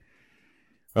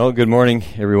Well, good morning,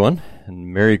 everyone,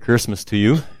 and Merry Christmas to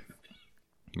you.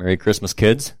 Merry Christmas,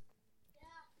 kids.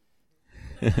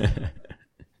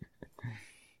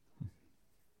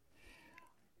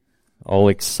 All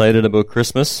excited about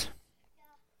Christmas?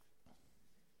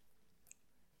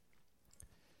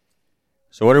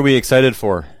 So what are we excited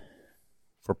for?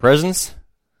 For presents?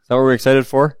 Is that what we're excited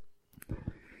for?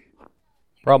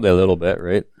 Probably a little bit,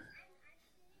 right?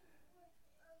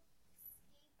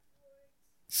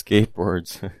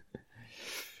 Skateboards.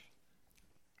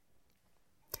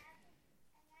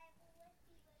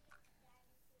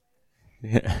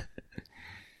 Yeah.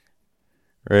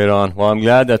 Right on. Well, I'm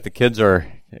glad that the kids are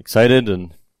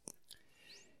excited,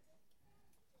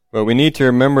 but we need to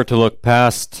remember to look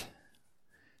past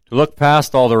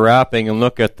all the wrapping and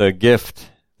look at the gift,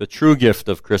 the true gift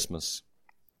of Christmas.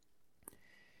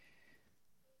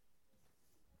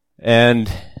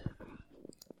 And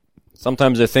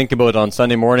sometimes I think about on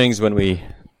Sunday mornings when we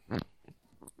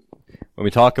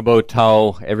talk about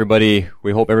how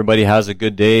we hope everybody has a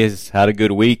good day, has had a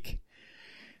good week.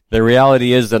 The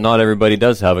reality is that not everybody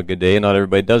does have a good day, and not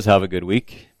everybody does have a good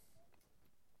week.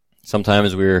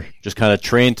 Sometimes we're just kind of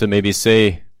trained to maybe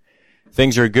say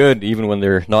things are good even when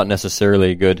they're not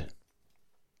necessarily good.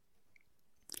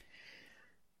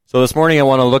 So this morning I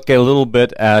want to look a little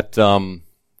bit at,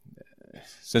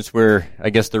 since I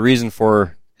guess the reason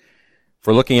for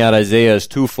looking at Isaiah is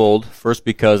twofold. First,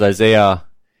 because Isaiah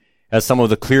has some of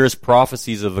the clearest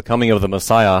prophecies of the coming of the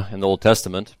Messiah in the Old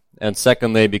Testament. And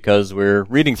secondly, because we're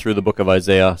reading through the book of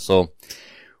Isaiah. So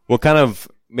we'll kind of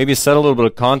maybe set a little bit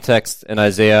of context in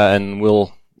Isaiah, and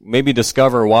we'll maybe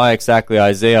discover why exactly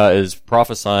Isaiah is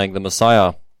prophesying the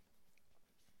Messiah.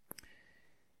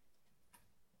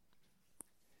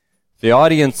 The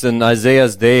audience in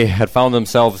Isaiah's day had found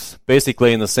themselves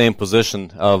basically in the same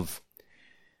position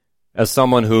as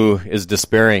someone who is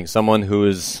despairing, someone who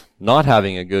is not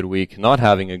having a good week, not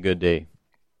having a good day.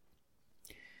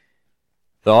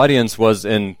 The audience was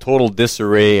in total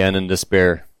disarray and in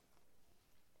despair.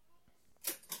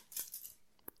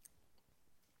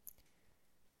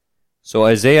 So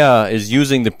Isaiah is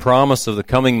using the promise of the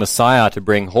coming Messiah to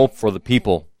bring hope for the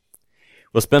people.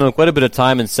 We'll spend quite a bit of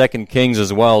time in 2 Kings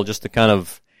as well, just to kind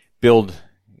of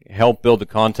help build the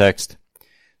context.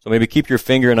 So maybe keep your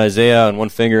finger in Isaiah and one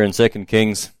finger in 2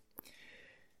 Kings.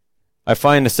 I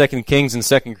find the 1st and 2nd Kings and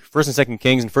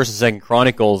 1st and 2nd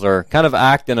Chronicles are kind of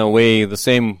act in a way the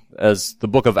same as the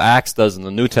book of Acts does in the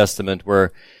New Testament,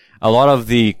 where a lot of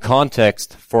the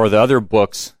context for the other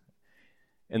books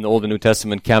in the Old and New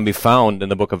Testament can be found in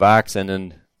the book of Acts and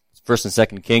in 1st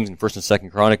and 2nd Kings and 1st and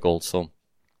 2nd Chronicles. So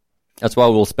that's why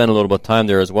we'll spend a little bit of time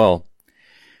there as well.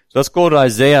 So let's go to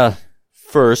Isaiah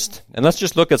first, and let's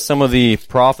just look at some of the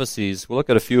prophecies. We'll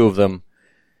look at a few of them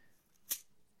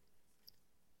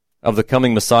of the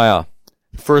coming Messiah.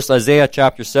 First, Isaiah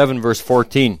chapter 7, verse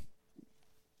 14.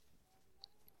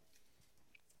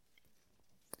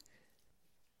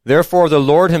 Therefore the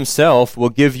Lord himself will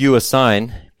give you a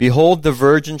sign. Behold, the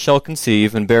virgin shall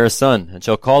conceive and bear a son, and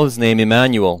shall call his name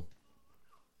Emmanuel.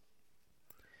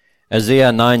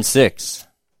 Isaiah 9:6.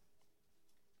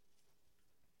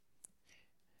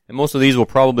 And most of these will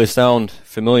probably sound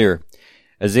familiar.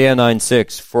 Isaiah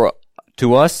 9:6. For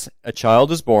to us a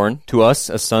child is born, to us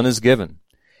a son is given,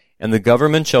 and the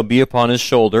government shall be upon his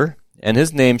shoulder, and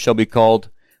his name shall be called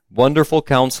Wonderful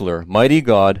Counselor, Mighty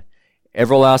God,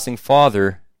 Everlasting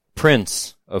Father,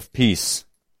 Prince of Peace.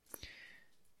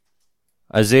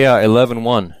 Isaiah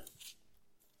 11:1.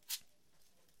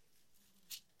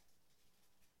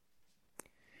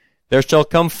 There shall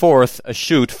come forth a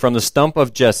shoot from the stump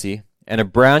of Jesse, and a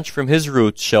branch from his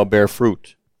roots shall bear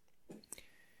fruit.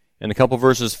 And a couple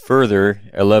verses further,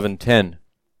 11:10.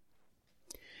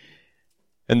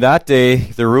 And that day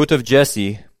the root of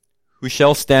Jesse, who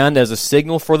shall stand as a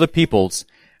signal for the peoples,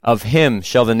 of him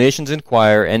shall the nations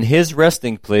inquire, and his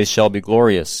resting place shall be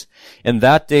glorious. And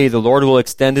that day the Lord will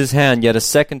extend his hand yet a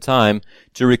second time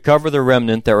to recover the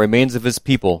remnant that remains of his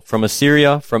people, from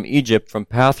Assyria, from Egypt, from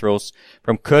Pathros,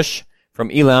 from Cush,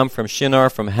 from Elam, from Shinar,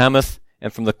 from Hamath,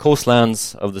 and from the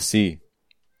coastlands of the sea.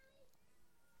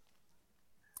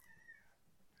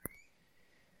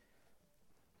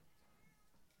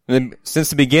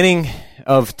 Since the beginning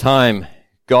of time,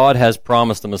 God has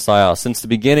promised the Messiah. Since the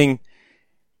beginning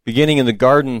in the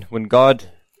garden, when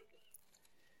God,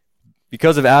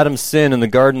 because of Adam's sin in the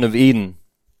Garden of Eden,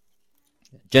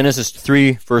 Genesis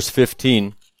 3, verse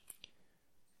 15,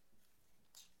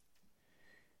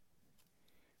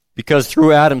 because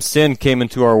through Adam's sin came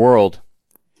into our world,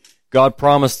 God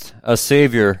promised a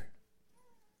Savior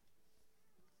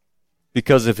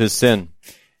because of his sin.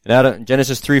 And out of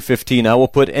Genesis 3:15, I will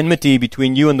put enmity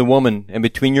between you and the woman, and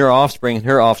between your offspring and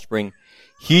her offspring.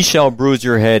 He shall bruise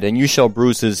your head, and you shall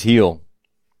bruise his heel.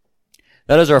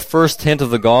 That is our first hint of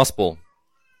the gospel.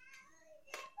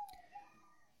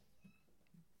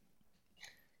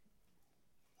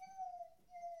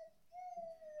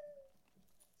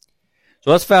 So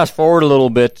let's fast forward a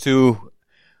little bit to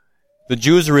the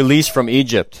Jews' release from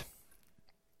Egypt.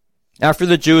 After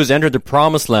the Jews entered the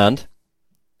Promised Land,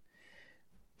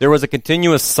 there was a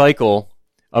continuous cycle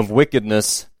of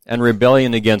wickedness and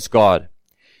rebellion against God.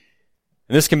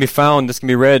 And this can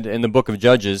be read in the book of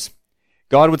Judges.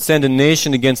 God would send a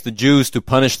nation against the Jews to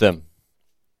punish them.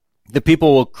 The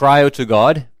people will cry out to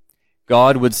God.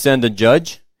 God would send a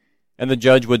judge, and the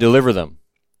judge would deliver them.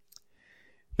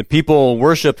 The people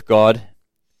worshiped God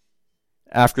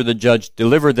after the judge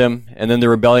delivered them, and then the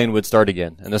rebellion would start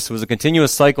again. And this was a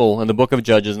continuous cycle in the book of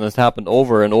Judges, and this happened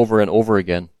over and over and over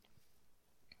again.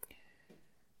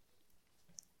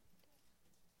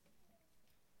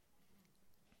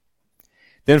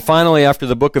 Then finally, after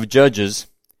the book of Judges,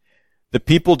 the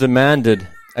people demanded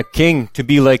a king to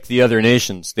be like the other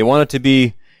nations. They wanted to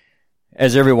be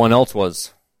as everyone else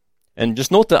was. And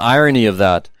just note the irony of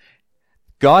that.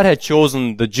 God had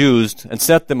chosen the Jews and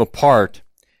set them apart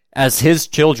as his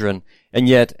children,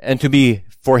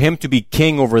 for him to be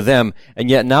king over them, and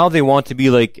yet now they want to be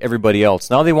like everybody else.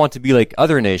 Now they want to be like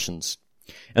other nations.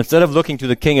 Instead of looking to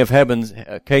the King of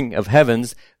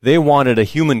heavens, they wanted a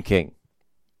human king.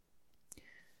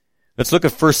 Let's look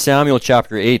at 1 Samuel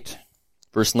chapter 8,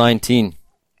 verse 19.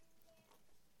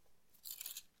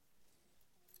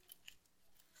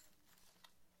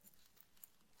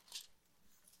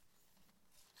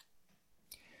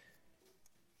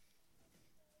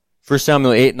 First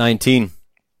Samuel 8:19.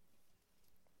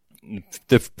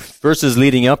 The verses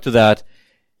leading up to that,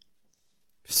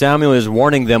 Samuel is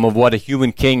warning them of what a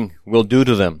human king will do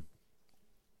to them.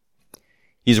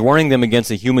 He's warning them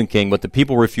against a human king, but the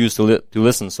people refuse to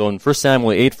listen. So in 1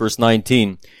 Samuel 8, verse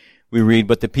 19, we read,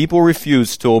 "But the people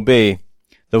refused to obey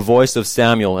the voice of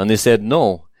Samuel, and they said,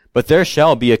 'No, but there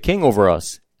shall be a king over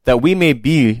us, that we may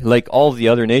be like all the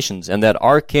other nations, and that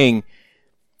our king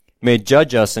may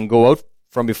judge us and go out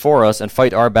from before us and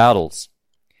fight our battles.'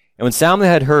 And when Samuel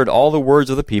had heard all the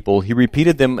words of the people, he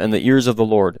repeated them in the ears of the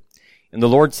Lord. And the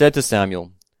Lord said to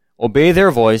Samuel, 'Obey their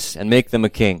voice and make them a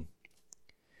king.'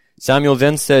 Samuel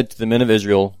then said to the men of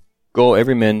Israel, 'Go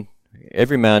every man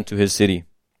to his city.'"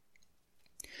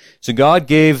 So God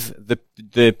gave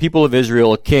the people of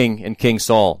Israel a king in King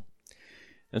Saul.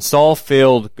 And Saul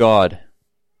failed God.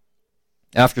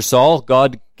 After Saul,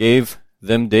 God gave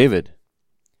them David.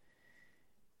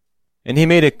 And he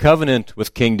made a covenant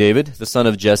with King David, the son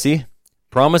of Jesse,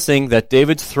 promising that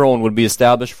David's throne would be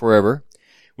established forever,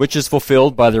 which is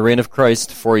fulfilled by the reign of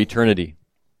Christ for eternity.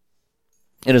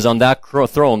 It is on that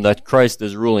throne that Christ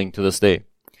is ruling to this day.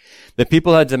 The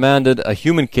people had demanded a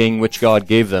human king, which God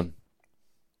gave them.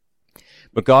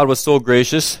 But God was so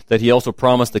gracious that he also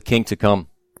promised a king to come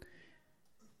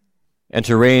and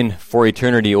to reign for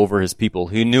eternity over his people.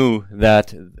 He knew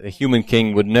that a human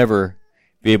king would never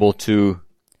be able to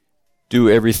do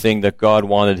everything that God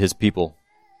wanted his people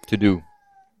to do.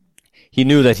 He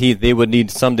knew that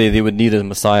someday they would need a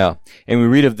Messiah. And we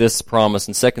read of this promise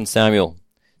in 2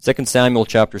 Samuel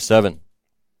chapter 7,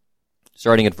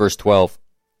 starting at verse 12.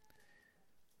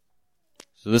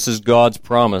 So this is God's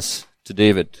promise to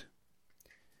David.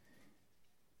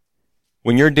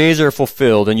 "When your days are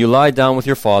fulfilled and you lie down with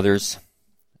your fathers,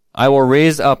 I will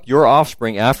raise up your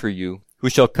offspring after you, who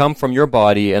shall come from your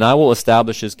body, and I will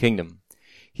establish his kingdom.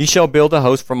 He shall build a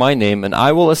house for my name, and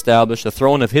I will establish the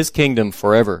throne of his kingdom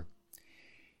forever.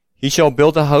 He shall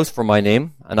build a house for my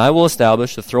name, and I will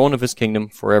establish the throne of his kingdom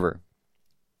forever.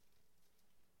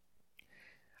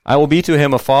 I will be to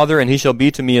him a father, and he shall be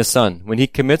to me a son. When he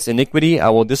commits iniquity, I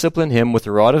will discipline him with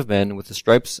the rod of men, with the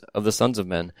stripes of the sons of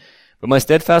men. But my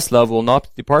steadfast love will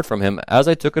not depart from him, as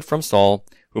I took it from Saul,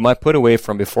 whom I put away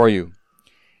from before you.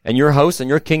 And your house and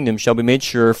your kingdom shall be made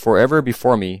sure forever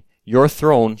before me. Your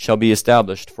throne shall be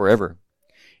established forever."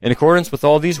 In accordance with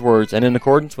all these words, and in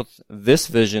accordance with this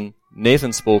vision,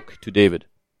 Nathan spoke to David.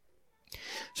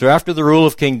 So after the rule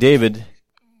of King David,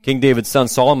 King David's son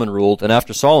Solomon ruled, and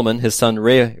after Solomon, his son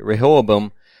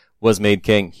Rehoboam was made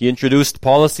king. He introduced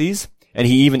policies, and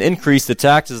he even increased the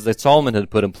taxes that Solomon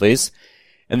had put in place,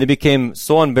 and they became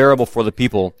so unbearable for the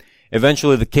people.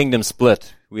 Eventually the kingdom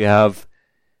split. We have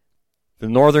the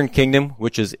northern kingdom,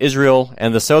 which is Israel,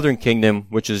 and the southern kingdom,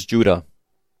 which is Judah.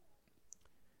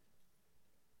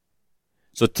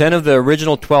 So 10 of the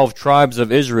original 12 tribes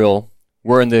of Israel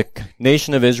were in the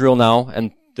nation of Israel now,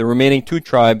 and the remaining 2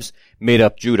 tribes made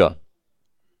up Judah.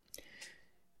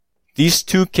 These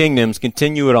two kingdoms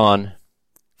continued on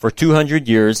for 200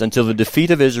 years until the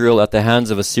defeat of Israel at the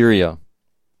hands of Assyria.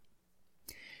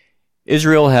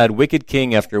 Israel had wicked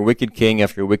king after wicked king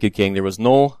after wicked king. There was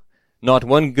not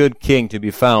one good king to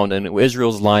be found in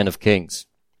Israel's line of kings.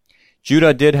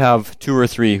 Judah did have 2 or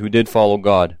 3 who did follow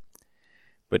God,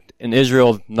 but in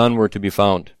Israel none were to be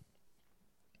found.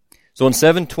 So in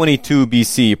 722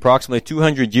 BC, approximately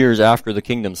 200 years after the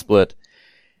kingdom split,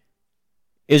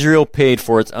 Israel paid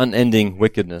for its unending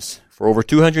wickedness. For over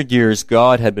 200 years,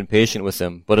 God had been patient with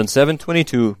them. But in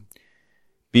 722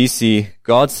 BC,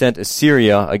 God sent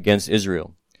Assyria against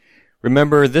Israel.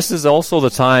 Remember, this is also the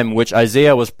time which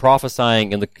Isaiah was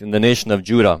prophesying in the nation of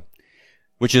Judah,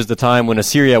 which is the time when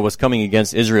Assyria was coming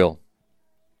against Israel.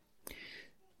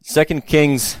 2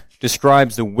 Kings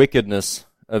describes the wickedness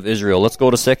of Israel. Let's go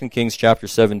to 2 Kings chapter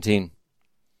 17.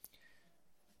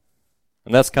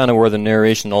 And that's kind of where the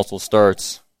narration also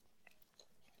starts,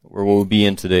 where we'll be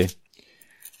in today.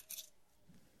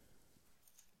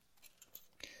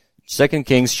 2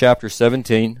 Kings chapter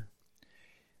 17,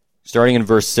 starting in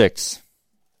verse 6.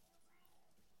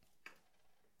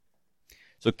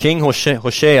 So King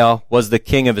Hoshea was the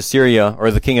king of Assyria,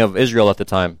 or the king of Israel at the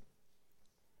time.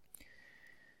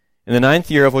 In the 9th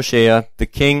year of Hoshea, the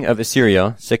king of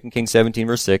Assyria, 2 Kings 17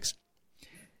 verse 6,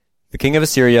 the king of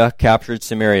Assyria captured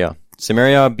Samaria.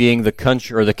 Samaria being the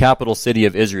country or the capital city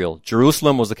of Israel.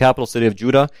 Jerusalem was the capital city of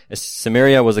Judah, as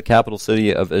Samaria was the capital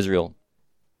city of Israel.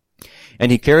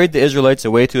 And he carried the Israelites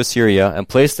away to Assyria and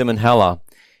placed them in Halah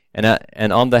and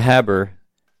on the Habor,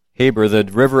 the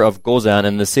river of Gozan,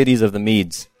 and the cities of the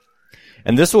Medes.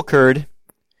 And this occurred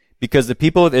because the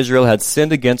people of Israel had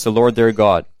sinned against the Lord their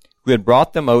God, who had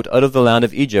brought them out of the land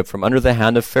of Egypt from under the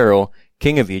hand of Pharaoh,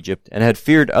 king of Egypt, and had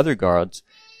feared other gods,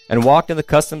 and walked in the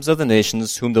customs of the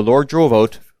nations whom the Lord drove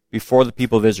out before the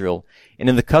people of Israel, and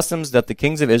in the customs that the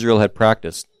kings of Israel had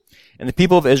practiced. And the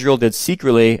people of Israel did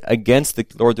secretly against the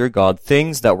Lord their God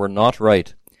things that were not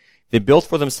right. They built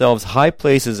for themselves high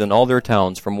places in all their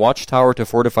towns, from watchtower to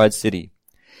fortified city.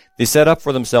 They set up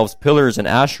for themselves pillars and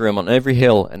asherim on every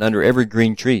hill and under every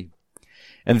green tree.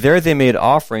 And there they made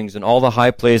offerings in all the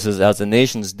high places, as the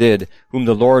nations did, whom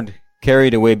the Lord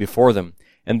carried away before them.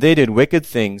 And they did wicked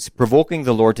things, provoking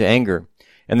the Lord to anger.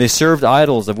 And they served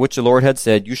idols, of which the Lord had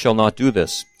said, "You shall not do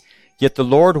this." Yet the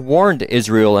Lord warned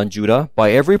Israel and Judah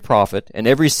by every prophet and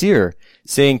every seer,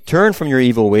 saying, "Turn from your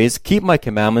evil ways, keep my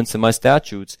commandments and my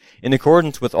statutes, in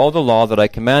accordance with all the law that I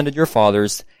commanded your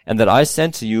fathers, and that I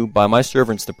sent to you by my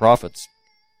servants the prophets."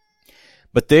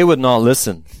 But they would not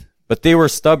listen. But they were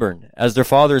stubborn, as their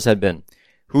fathers had been,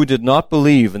 who did not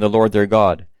believe in the Lord their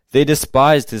God. They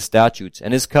despised his statutes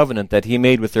and his covenant that he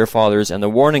made with their fathers, and the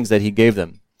warnings that he gave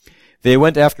them. They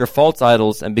went after false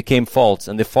idols and became false,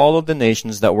 and they followed the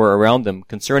nations that were around them,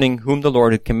 concerning whom the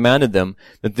Lord had commanded them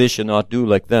that they should not do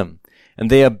like them.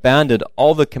 And they abandoned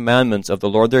all the commandments of the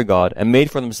Lord their God, and made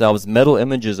for themselves metal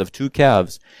images of 2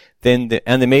 calves. And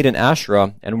they made an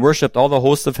Asherah, and worshipped all the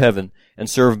hosts of heaven, and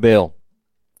served Baal.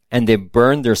 And they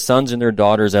burned their sons and their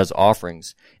daughters as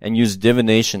offerings, and used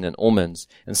divination and omens,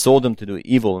 and sold them to do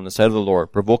evil in the sight of the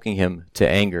Lord, provoking him to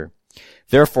anger.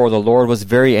 Therefore the Lord was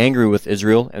very angry with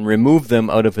Israel, and removed them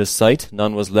out of his sight.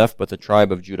 None was left but the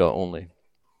tribe of Judah only.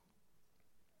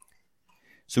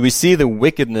 So we see the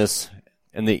wickedness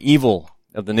and the evil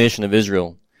of the nation of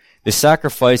Israel. They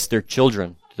sacrificed their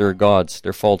children to their gods,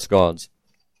 their false gods.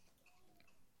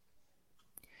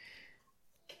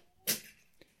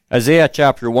 Isaiah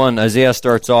chapter 1, Isaiah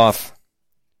starts off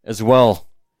as well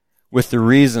with the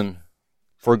reason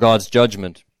for God's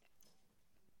judgment.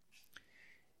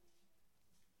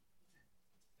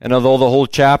 And although the whole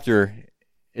chapter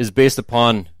is based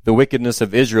upon the wickedness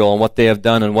of Israel and what they have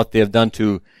done and what they have done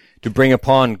to bring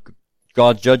upon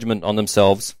God's judgment on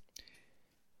themselves,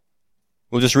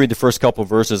 we'll just read the first couple of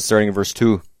verses starting in verse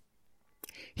 2.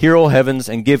 "Hear, O heavens,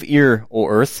 and give ear, O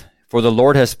earth, for the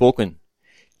Lord has spoken.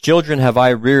 Children have I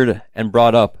reared and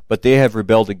brought up, but they have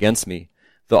rebelled against me.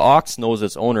 The ox knows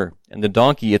its owner, and the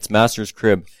donkey its master's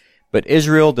crib. But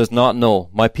Israel does not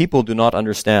know, my people do not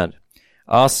understand.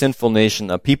 Ah, sinful nation,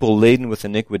 a people laden with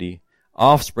iniquity,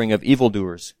 offspring of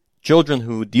evildoers, children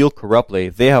who deal corruptly,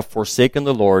 they have forsaken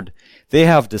the Lord, they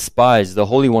have despised the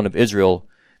Holy One of Israel,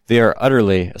 they are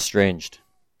utterly estranged."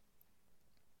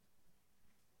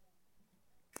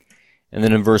 And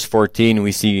then in verse 14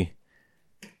 we see,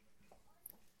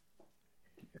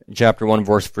 in chapter 1,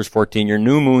 verse 14, "Your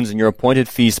new moons and your appointed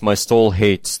feasts my soul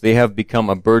hates. They have become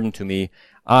a burden to me.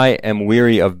 I am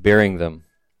weary of bearing them.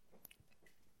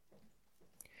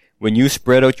 When you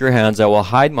spread out your hands, I will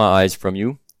hide my eyes from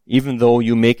you. Even though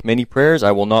you make many prayers,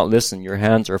 I will not listen. Your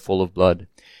hands are full of blood.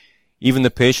 Even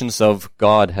the patience of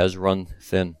God has run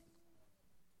thin.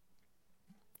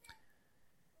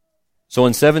 So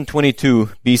in 722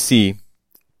 BC,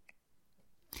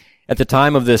 at the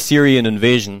time of the Assyrian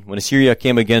invasion, when Assyria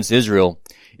came against Israel,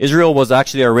 Israel was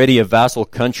actually already a vassal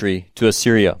country to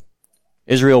Assyria.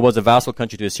 Israel was a vassal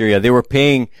country to Assyria. They were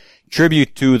paying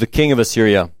tribute to the king of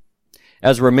Assyria,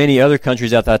 as were many other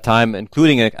countries at that time,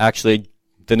 including actually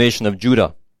the nation of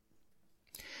Judah.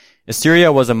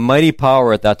 Assyria was a mighty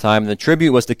power at that time, and the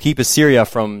tribute was to keep Assyria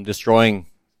from destroying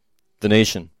the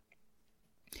nation.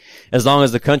 As long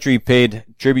as the country paid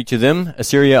tribute to them,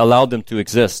 Assyria allowed them to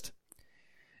exist.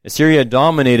 Assyria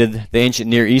dominated the ancient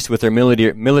Near East with their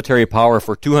military power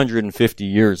for 250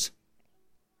 years.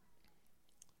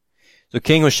 So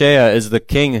King Hoshea is the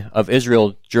king of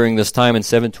Israel during this time in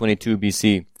 722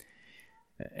 BC.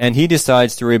 And he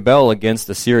decides to rebel against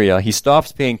Assyria. He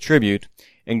stops paying tribute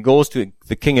and goes to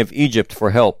the king of Egypt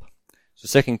for help.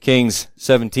 So 2 Kings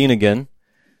 17 again,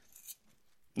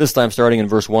 this time starting in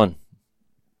verse 1.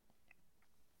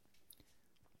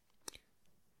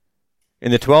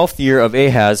 In the 12th year of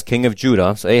Ahaz, king of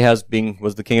Judah, so Ahaz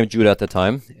was the king of Judah at the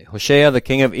time, Hoshea, the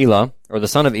king of Elah, or the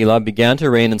son of Elah, began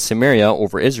to reign in Samaria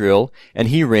over Israel, and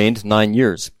he reigned 9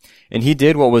 years. And he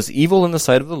did what was evil in the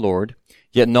sight of the Lord,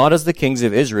 yet not as the kings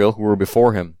of Israel who were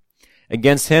before him.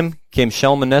 Against him came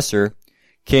Shalmaneser,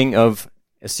 king of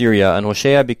Assyria, and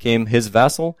Hoshea became his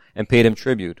vassal and paid him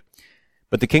tribute.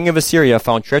 But the king of Assyria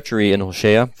found treachery in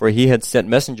Hoshea, for he had sent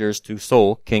messengers to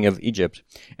So, king of Egypt,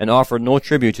 and offered no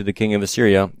tribute to the king of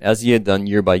Assyria, as he had done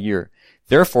year by year.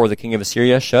 Therefore the king of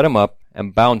Assyria shut him up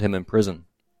and bound him in prison.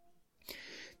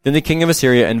 Then the king of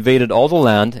Assyria invaded all the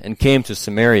land and came to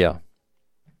Samaria.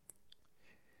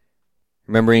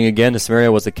 Remembering again,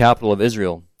 Samaria was the capital of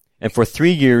Israel, and for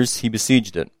 3 years he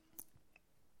besieged it.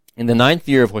 In the 9th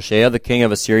year of Hoshea, the king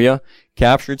of Assyria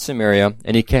captured Samaria,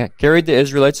 and he carried the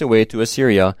Israelites away to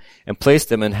Assyria, and placed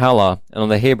them in Halah, and on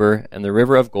the Habor, and the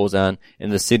river of Gozan, in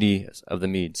the city of the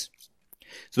Medes.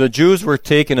 So the Jews were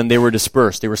taken and they were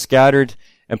dispersed. They were scattered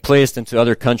and placed into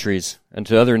other countries and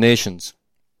to other nations.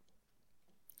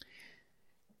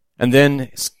 And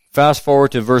then, fast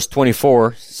forward to verse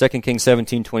 24, 2 Kings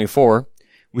 17:24,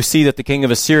 we see that the king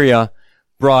of Assyria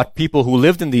brought people who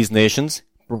lived in these nations,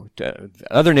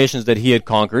 other nations that he had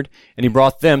conquered, and he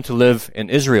brought them to live in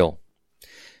Israel.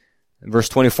 In verse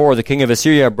 24, the king of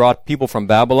Assyria brought people from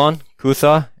Babylon,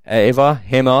 Cutha, Ava,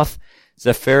 Hamath,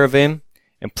 Sepharvaim,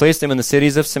 and placed them in the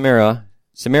cities of Samaria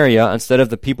instead of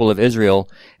the people of Israel,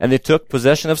 and they took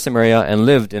possession of Samaria and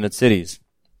lived in its cities.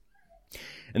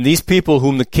 And these people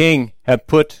whom the king had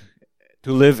put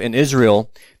to live in Israel,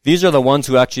 these are the ones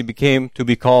who actually became to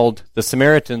be called the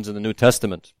Samaritans in the New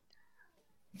Testament.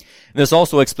 And this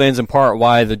also explains in part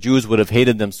why the Jews would have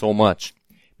hated them so much,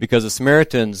 because the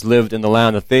Samaritans lived in the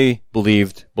land that they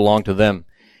believed belonged to them.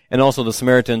 And also the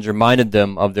Samaritans reminded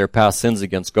them of their past sins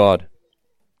against God.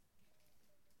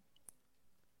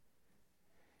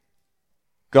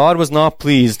 God was not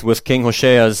pleased with King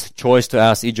Hoshea's choice to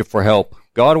ask Egypt for help.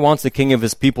 God wants the king of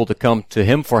his people to come to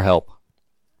him for help.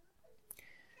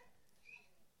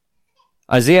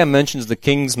 Isaiah mentions the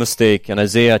king's mistake in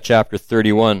Isaiah chapter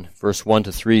 31, verse 1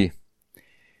 to 3.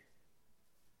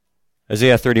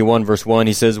 Isaiah 31, verse 1,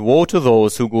 he says, "Woe to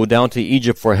those who go down to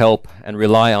Egypt for help and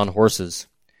rely on horses,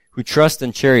 who trust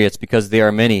in chariots because they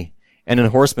are many, and in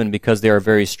horsemen because they are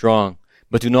very strong,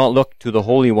 but do not look to the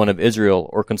Holy One of Israel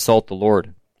or consult the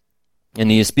Lord." And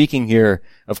he is speaking here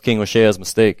of King Hoshea's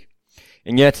mistake.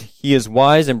 And yet he is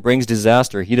wise and brings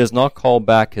disaster. He does not call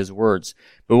back his words,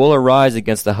 but will arise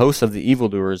against the house of the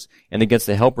evildoers and against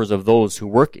the helpers of those who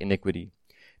work iniquity.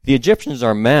 The Egyptians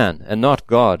are man and not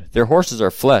God. Their horses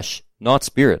are flesh, not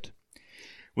spirit.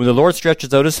 When the Lord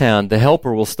stretches out his hand, the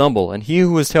helper will stumble, and he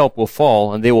who is helped will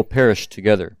fall, and they will perish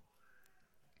together.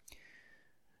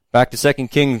 Back to 2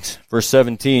 Kings, verse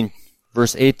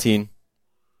 18.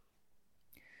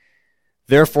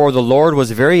 Therefore the Lord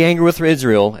was very angry with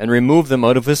Israel, and removed them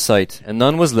out of his sight, and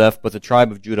none was left but the tribe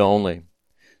of Judah only.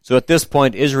 So at this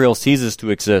point, Israel ceases to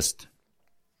exist.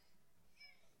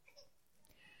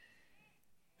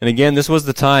 And again, this was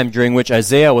the time during which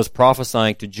Isaiah was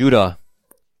prophesying to Judah,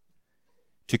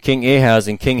 to King Ahaz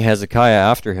and King Hezekiah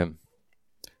after him.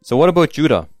 So what about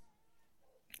Judah?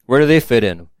 Where do they fit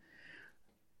in?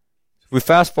 If we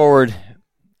fast forward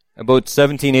about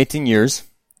 17, 18 years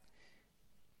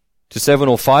to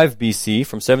 705 BC,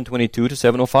 from 722 to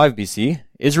 705 BC,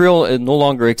 Israel no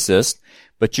longer exists,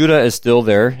 but Judah is still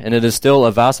there, and it is still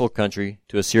a vassal country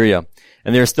to Assyria.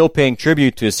 And they are still paying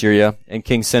tribute to Assyria and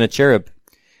King Sennacherib,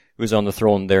 who is on the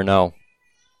throne there now.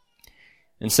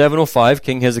 In 705,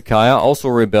 King Hezekiah also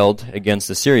rebelled against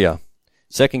Assyria.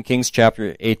 2 Kings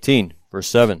chapter 18, verse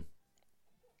 7.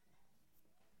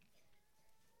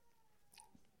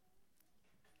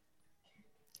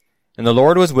 And the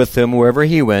Lord was with him wherever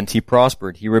he went, he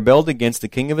prospered. He rebelled against the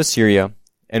king of Assyria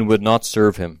and would not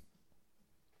serve him.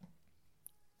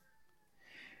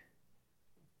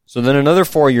 So then another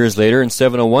 4 years later, in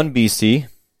 701 BC,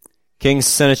 King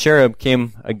Sennacherib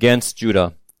came against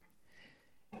Judah,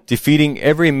 defeating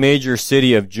every major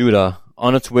city of Judah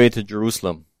on its way to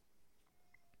Jerusalem,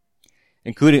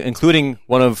 including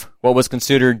one of what was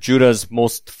considered Judah's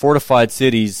most fortified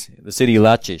cities, the city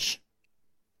Lachish.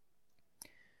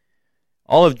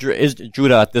 All of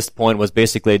Judah at this point was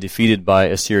basically defeated by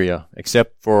Assyria,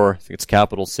 except for its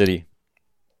capital city.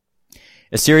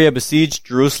 Assyria besieged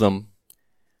Jerusalem,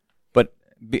 but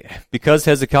because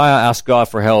Hezekiah asked God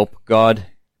for help, God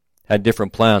had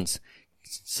different plans.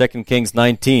 2 Kings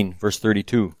 19, verse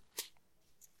 32.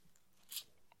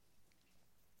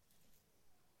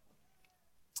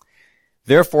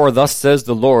 Therefore, thus says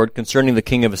the Lord concerning the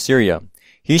king of Assyria,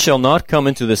 he shall not come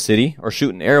into the city, or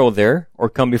shoot an arrow there, or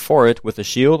come before it with a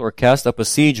shield, or cast up a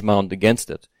siege mound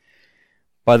against it.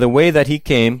 By the way that he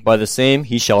came, by the same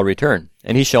he shall return.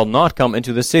 And he shall not come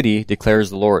into the city,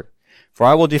 declares the Lord. For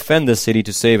I will defend this city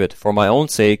to save it, for my own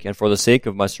sake, and for the sake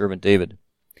of my servant David.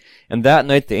 And that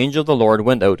night the angel of the Lord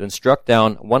went out, and struck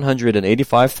down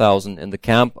 185,000 in the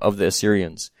camp of the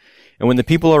Assyrians. And when the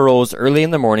people arose early in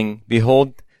the morning,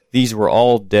 behold, these were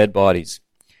all dead bodies.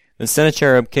 Then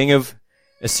Sennacherib, king of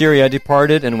Assyria,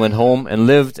 departed and went home and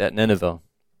lived at Nineveh.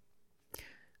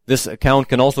 This account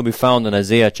can also be found in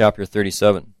Isaiah chapter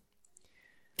 37.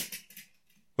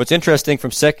 What's interesting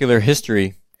from secular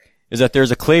history is that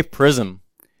there's a clay prism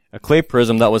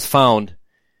that was found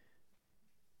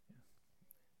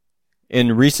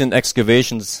in recent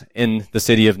excavations in the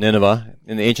city of Nineveh,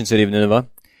 in the ancient city of Nineveh.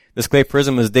 This clay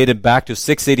prism is dated back to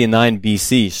 689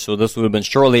 BC, so this would have been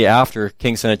shortly after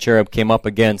King Sennacherib came up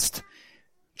against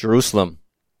Jerusalem.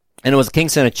 And it was King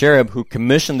Sennacherib who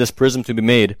commissioned this prism to be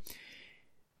made.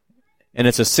 And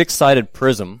it's a 6-sided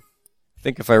prism. I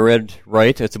think if I read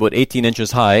right, it's about 18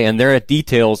 inches high, and there it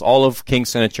details all of King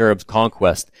Sennacherib's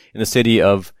conquest in the city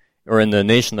of, or in the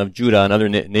nation of Judah and other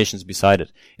nations beside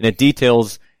it. And it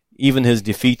details even his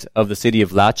defeat of the city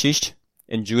of Lachish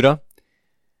in Judah.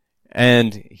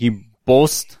 And he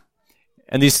boasts,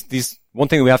 and these one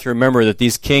thing we have to remember, that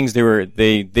these kings,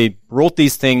 they wrote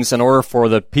these things in order for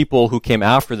the people who came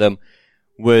after them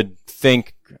would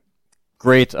think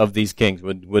great of these kings,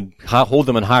 would hold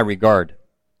them in high regard.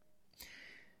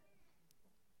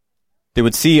 They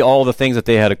would see all the things that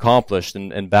they had accomplished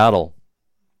in battle.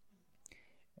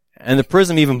 And the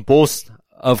prism even boasts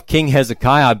of King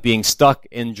Hezekiah being stuck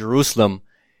in Jerusalem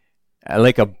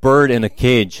like a bird in a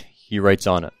cage, he writes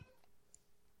on it.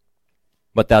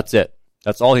 But that's it.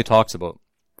 That's all he talks about.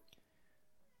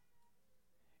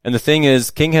 And the thing is,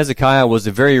 King Hezekiah was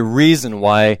the very reason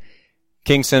why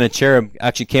King Sennacherib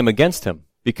actually came against him,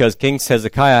 because King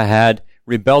Hezekiah had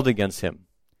rebelled against him.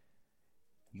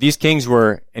 These kings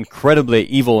were incredibly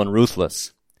evil and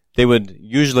ruthless. They would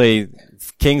usually,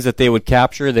 kings that they would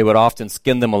capture, they would often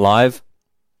skin them alive.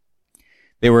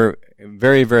 They were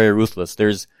very, very ruthless.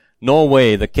 There's no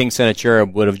way that King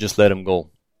Sennacherib would have just let him go.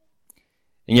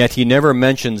 And yet he never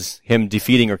mentions him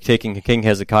defeating or taking King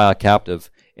Hezekiah captive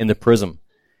in the prism.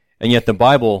 And yet the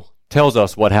Bible tells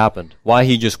us what happened, why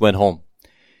he just went home.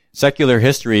 Secular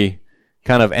history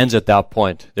kind of ends at that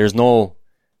point. They don't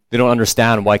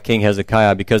understand why King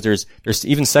Hezekiah, because there's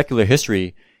even secular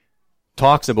history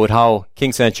talks about how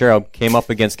King Sennacherib came up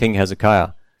against King Hezekiah,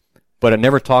 but it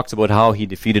never talks about how he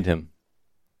defeated him.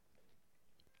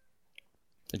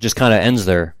 It just kind of ends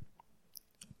there.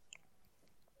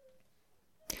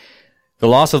 The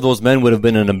loss of those men would have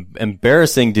been an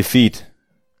embarrassing defeat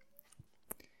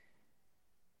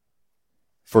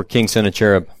for King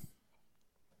Sennacherib.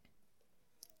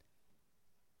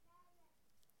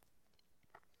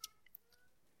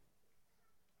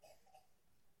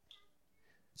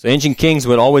 So ancient kings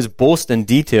would always boast and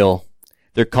detail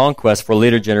their conquests for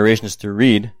later generations to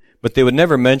read, but they would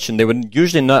never mention, they would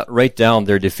usually not write down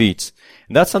their defeats.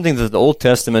 And that's something that the Old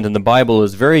Testament and the Bible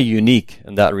is very unique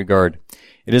in that regard.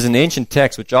 It is an ancient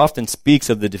text which often speaks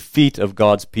of the defeat of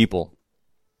God's people.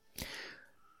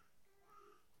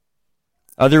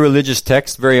 Other religious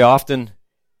texts very often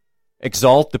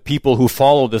exalt the people who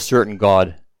followed a certain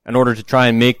God in order to try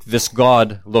and make this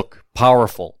God look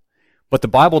powerful. But the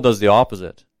Bible does the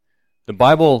opposite. The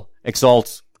Bible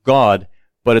exalts God,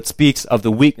 but it speaks of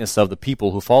the weakness of the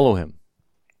people who follow him,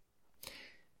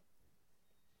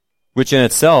 which in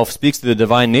itself speaks to the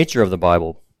divine nature of the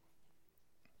Bible.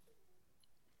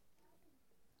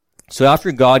 So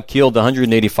after God killed the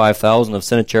 185,000 of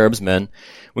Sennacherib's men,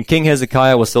 when King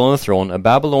Hezekiah was still on the throne, a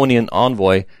Babylonian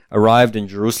envoy arrived in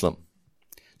Jerusalem.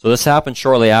 So this happened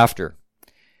shortly after.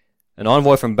 An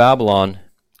envoy from Babylon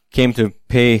came to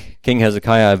pay King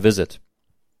Hezekiah a visit.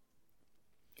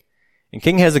 And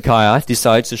King Hezekiah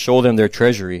decides to show them their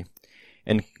treasury.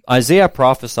 And Isaiah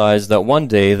prophesies that one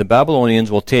day the Babylonians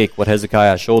will take what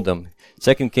Hezekiah showed them.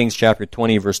 2 Kings chapter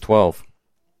 20, verse 12.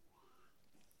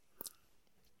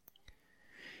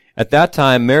 At that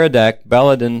time, Merodach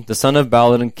Baladan, the son of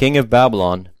Baladan, king of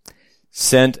Babylon,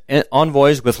 sent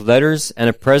envoys with letters and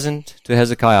a present to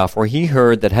Hezekiah, for he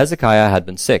heard that Hezekiah had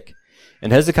been sick.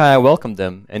 And Hezekiah welcomed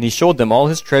them, and he showed them all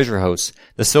his treasure house,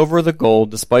 the silver, the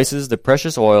gold, the spices, the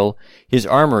precious oil, his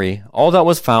armory, all that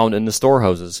was found in the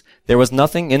storehouses. There was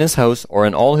nothing in his house or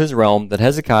in all his realm that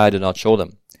Hezekiah did not show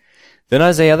them. Then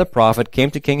Isaiah the prophet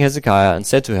came to King Hezekiah and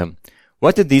said to him,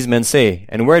 What did these men say,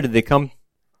 and where did they come?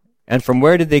 And from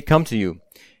where did they come to you?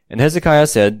 And Hezekiah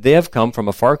said, They have come from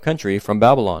a far country, from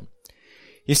Babylon.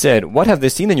 He said, What have they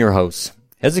seen in your house?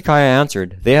 Hezekiah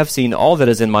answered, They have seen all that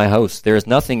is in my house. There is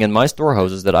nothing in my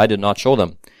storehouses that I did not show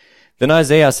them. Then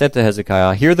Isaiah said to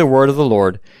Hezekiah, Hear the word of the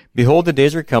Lord. Behold, the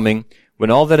days are coming,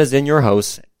 when all that is in your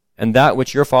house, and that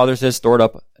which your fathers have stored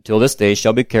up till this day,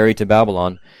 shall be carried to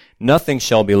Babylon. Nothing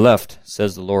shall be left,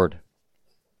 says the Lord.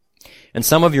 And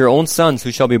some of your own sons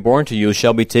who shall be born to you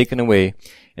shall be taken away,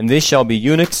 and they shall be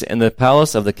eunuchs in the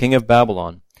palace of the king of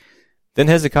Babylon. Then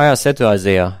Hezekiah said to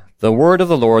Isaiah, The word of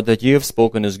the Lord that ye have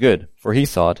spoken is good. For he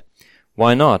thought,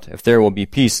 Why not, if there will be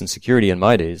peace and security in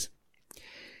my days?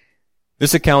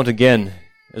 This account again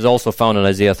is also found in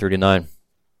Isaiah 39.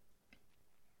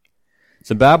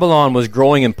 So Babylon was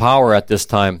growing in power at this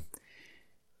time.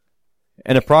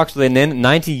 And approximately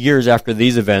 90 years after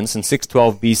these events, in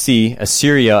 612 BC,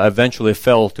 Assyria eventually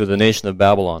fell to the nation of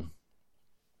Babylon.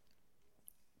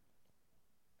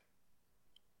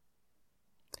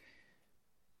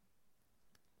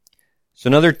 So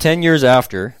another 10 years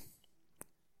after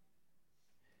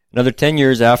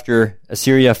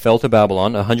Assyria fell to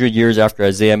Babylon, 100 years after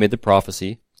Isaiah made the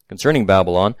prophecy concerning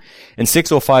Babylon, in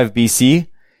 605 BC,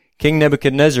 King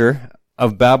Nebuchadnezzar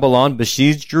of Babylon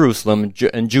besieged Jerusalem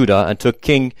and Judah and took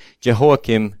King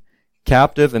Jehoiakim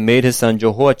captive and made his son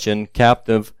Jehoiachin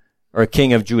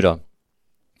king of Judah.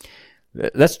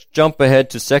 Let's jump ahead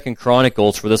to 2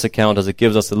 Chronicles for this account, as it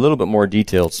gives us a little bit more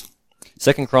details.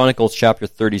 2 Chronicles chapter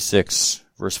 36,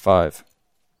 verse 5.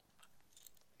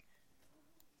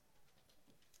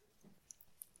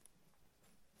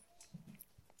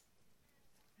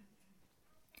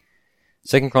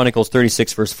 Second Chronicles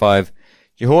 36, verse 5.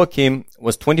 Jehoiakim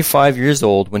was 25 years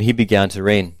old when he began to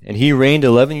reign, and he reigned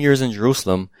 11 years in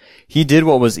Jerusalem. He did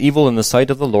what was evil in the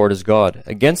sight of the Lord his God.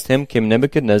 Against him came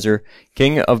Nebuchadnezzar,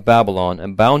 king of Babylon,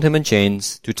 and bound him in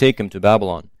chains to take him to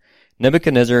Babylon.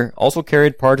 Nebuchadnezzar also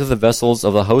carried part of the vessels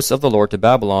of the house of the Lord to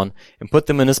Babylon, and put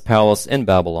them in his palace in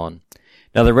Babylon.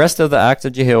 Now the rest of the acts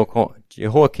of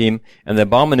Jehoiakim, and the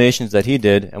abominations that he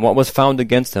did, and what was found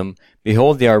against him,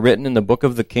 behold, they are written in the book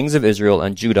of the kings of Israel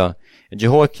and Judah. And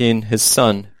Jehoiakim his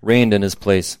son reigned in his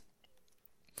place.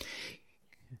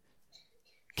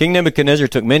 King Nebuchadnezzar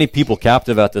took many people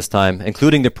captive at this time,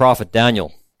 including the prophet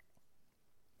Daniel.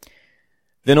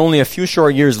 Then only a few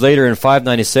short years later, in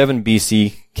 597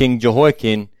 BC, King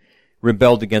Jehoiakim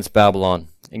rebelled against Babylon,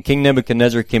 and King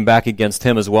Nebuchadnezzar came back against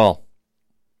him as well,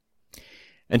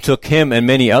 and took him and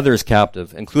many others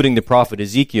captive, including the prophet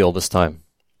Ezekiel this time.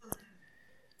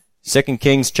 2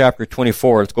 Kings chapter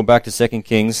 24. Let's go back to 2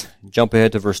 Kings, jump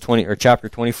ahead to verse 20, or chapter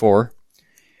 24,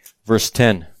 verse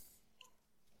 10.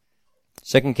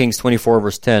 2 Kings 24,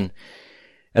 verse 10.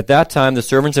 At that time the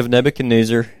servants of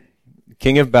Nebuchadnezzar,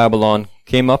 king of Babylon,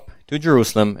 came up to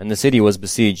Jerusalem, and the city was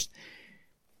besieged.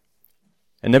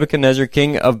 And Nebuchadnezzar,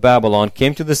 king of Babylon,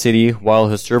 came to the city while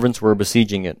his servants were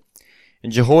besieging it.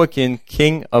 And Jehoiakim,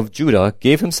 king of Judah,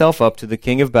 gave himself up to the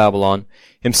king of Babylon,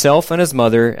 himself and his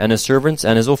mother, and his servants,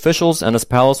 and his officials, and his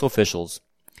palace officials.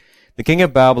 The king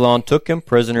of Babylon took him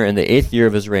prisoner in the 8th year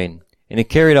of his reign. And he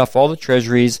carried off all the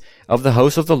treasuries of the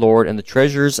house of the Lord, and the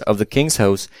treasures of the king's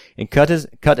house, and cut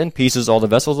in pieces all the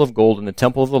vessels of gold in the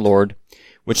temple of the Lord,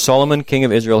 which Solomon king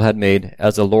of Israel had made,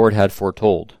 as the Lord had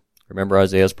foretold. Remember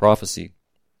Isaiah's prophecy.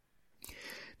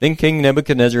 Then King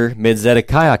Nebuchadnezzar made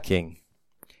Zedekiah king.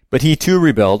 But he too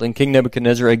rebelled, and King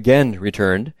Nebuchadnezzar again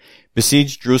returned,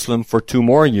 besieged Jerusalem for 2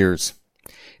 more years.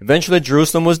 Eventually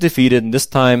Jerusalem was defeated, and this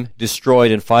time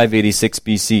destroyed in 586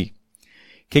 BC.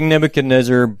 King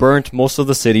Nebuchadnezzar burnt most of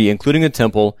the city, including the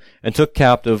temple, and took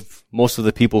captive most of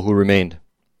the people who remained.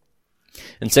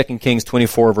 In 2 Kings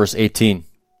 24, verse 18.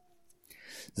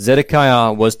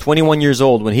 Zedekiah was 21 years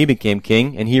old when he became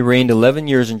king, and he reigned 11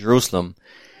 years in Jerusalem.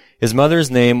 His mother's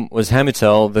name was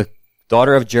Hamutal, the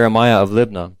daughter of Jeremiah of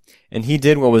Libnah, and he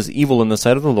did what was evil in the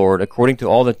sight of the Lord, according to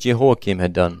all that Jehoiakim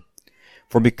had done.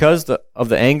 For because of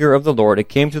the anger of the Lord, it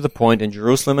came to the point in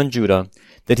Jerusalem and Judah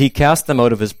that he cast them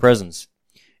out of his presence.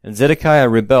 And Zedekiah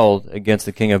rebelled against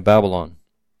the king of Babylon.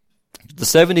 The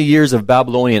 70 years of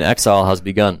Babylonian exile has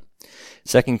begun.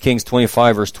 2 Kings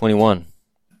 25 verse 21.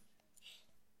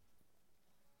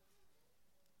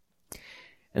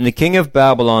 And the king of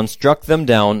Babylon struck them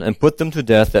down and put them to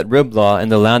death at Riblah in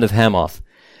the land of Hamath.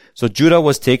 So Judah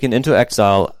was taken into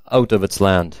exile out of its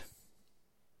land.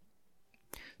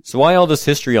 So why all this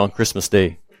history on Christmas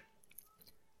Day?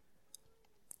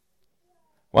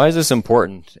 Why is this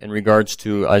important in regards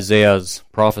to Isaiah's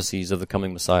prophecies of the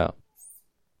coming Messiah?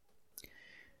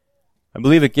 I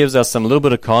believe it gives us a little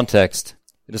bit of context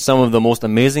to some of the most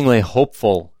amazingly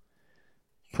hopeful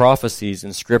prophecies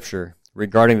in Scripture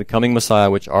regarding the coming Messiah,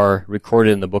 which are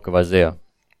recorded in the book of Isaiah.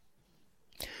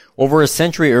 Over a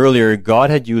century earlier,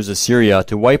 God had used Assyria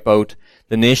to wipe out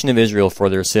the nation of Israel for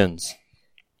their sins.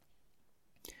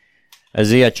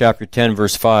 Isaiah chapter 10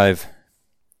 verse 5,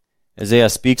 Isaiah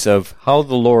speaks of how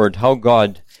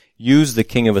God used the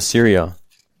king of Assyria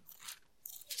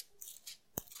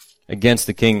against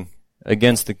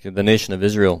the nation of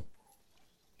Israel.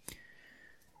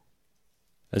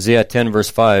 Isaiah 10 verse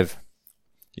 5,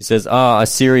 he says,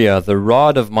 Assyria, the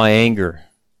rod of my anger.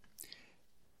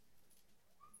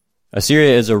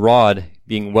 Assyria is a rod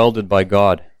being welded by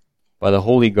God, by the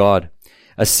holy God.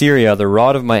 Assyria, the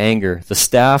rod of my anger, the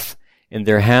staff in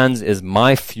their hands is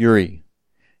my fury.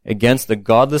 Against the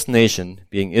godless nation,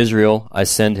 being Israel, I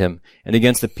send him, and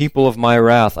against the people of my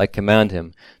wrath I command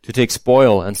him, to take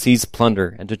spoil and seize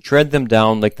plunder, and to tread them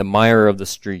down like the mire of the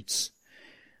streets.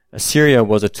 Assyria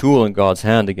was a tool in God's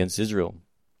hand against Israel.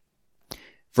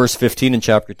 Verse 15 in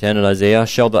chapter 10 in Isaiah,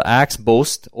 shall the axe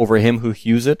boast over him who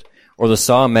hews it, or the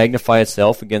saw magnify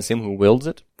itself against him who wields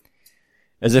it?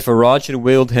 As if a rod should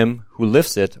wield him who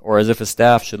lifts it, or as if a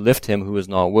staff should lift him who is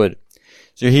not wood.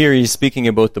 So here he's speaking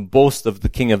about the boast of the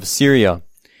king of Assyria.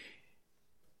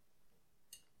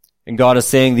 And God is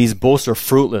saying these boasts are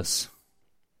fruitless.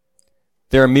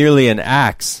 They're merely an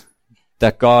axe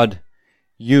that God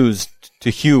used to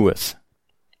hew with.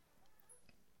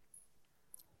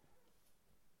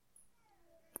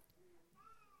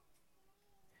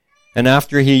 And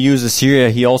after he used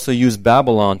Assyria, he also used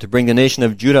Babylon to bring the nation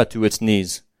of Judah to its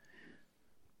knees.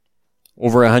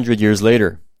 Over 100 years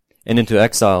later, and into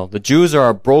exile. The Jews are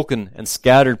a broken and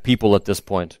scattered people at this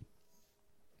point.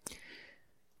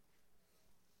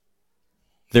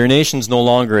 Their nations no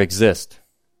longer exist.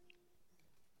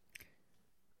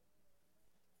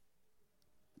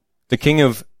 The king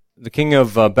of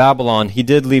Babylon, he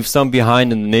did leave some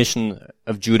behind in the nation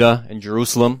of Judah and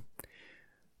Jerusalem,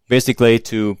 basically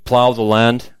to plow the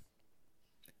land,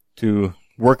 to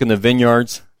work in the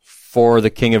vineyards for the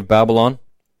king of Babylon.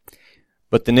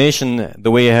 But the nation, the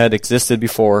way it had existed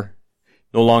before,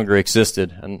 no longer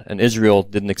existed, and Israel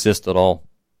didn't exist at all.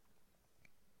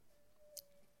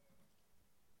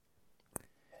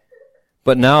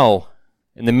 But now,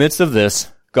 in the midst of this,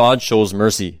 God shows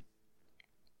mercy.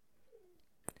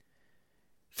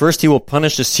 First, he will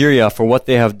punish Assyria for what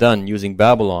they have done using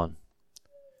Babylon.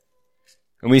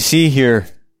 And we see here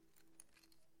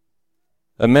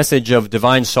a message of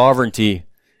divine sovereignty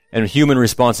and human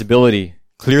responsibility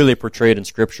clearly portrayed in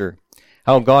Scripture.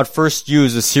 How God first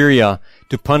used Assyria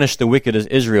to punish the wicked as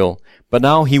Israel, but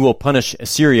now he will punish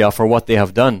Assyria for what they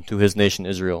have done to his nation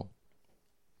Israel.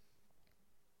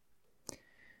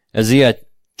 Isaiah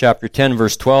chapter 10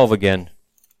 verse 12 again.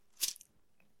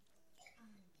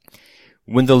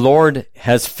 When the Lord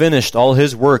has finished all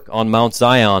his work on Mount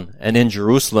Zion and in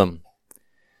Jerusalem,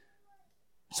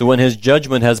 so when his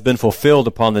judgment has been fulfilled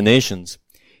upon the nations,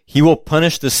 he will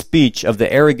punish the speech of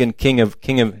the arrogant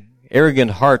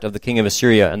arrogant heart of the king of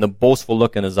Assyria and the boastful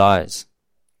look in his eyes.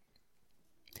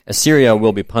 Assyria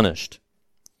will be punished.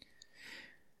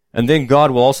 And then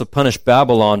God will also punish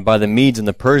Babylon by the Medes and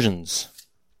the Persians.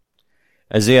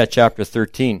 Isaiah chapter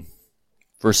 13,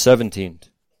 verse 17.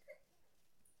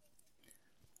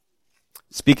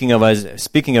 Speaking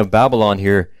of Babylon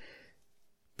here,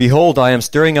 behold, I am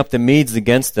stirring up the Medes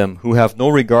against them, who have no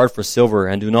regard for silver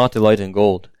and do not delight in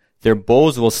gold. Their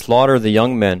bows will slaughter the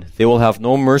young men. They will have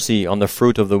no mercy on the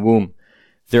fruit of the womb.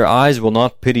 Their eyes will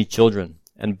not pity children.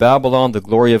 And Babylon, the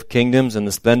glory of kingdoms, and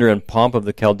the splendor and pomp of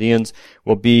the Chaldeans,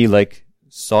 will be like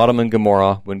Sodom and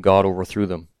Gomorrah when God overthrew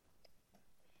them.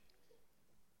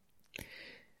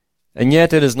 And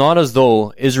yet it is not as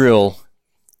though Israel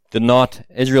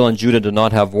and Judah did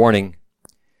not have warning.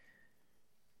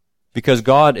 Because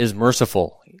God is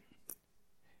merciful.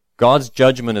 God's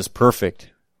judgment is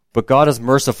perfect. But God is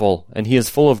merciful, and He is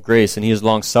full of grace, and He is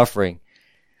long-suffering.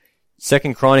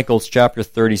 2 Chronicles chapter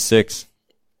 36.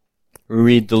 We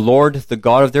read, "The Lord, the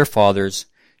God of their fathers,"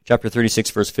 chapter 36,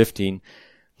 verse 15,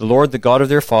 "The Lord, the God of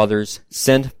their fathers,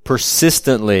 sent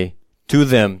persistently to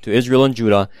them, to Israel and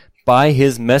Judah, by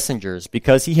His messengers,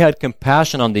 because He had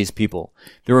compassion on these people.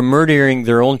 They were murdering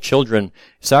their own children,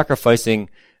 sacrificing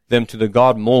them to the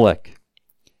god Molech.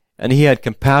 And He had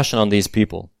compassion on these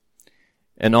people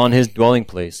and on His dwelling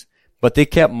place. But they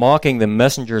kept mocking the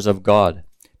messengers of God,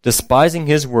 despising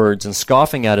His words and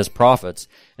scoffing at His prophets,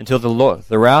 until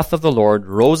the wrath of the Lord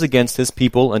rose against His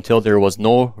people until there was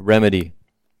no remedy."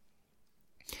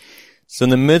 So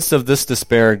in the midst of this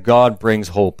despair, God brings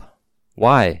hope.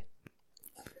 Why?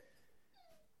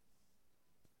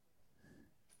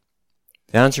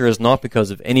 The answer is not because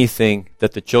of anything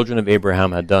that the children of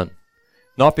Abraham had done.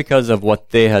 Not because of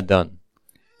what they had done.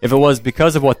 If it was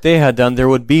because of what they had done, there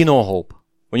would be no hope.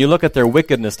 When you look at their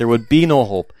wickedness, there would be no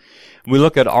hope. When we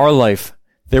look at our life,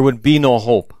 there would be no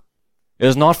hope. It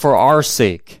is not for our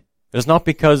sake. It is not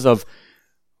because of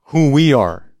who we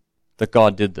are that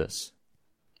God did this.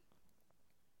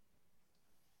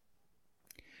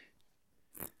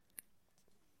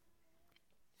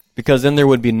 Because then there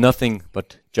would be nothing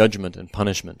but judgment and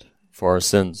punishment for our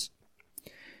sins.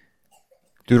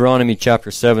 Deuteronomy chapter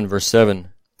 7, verse 7.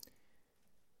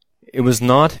 "It was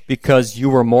not because you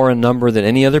were more in number than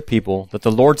any other people that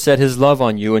the Lord set His love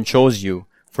on you and chose you,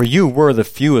 for you were the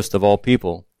fewest of all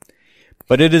people.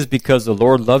 But it is because the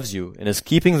Lord loves you and is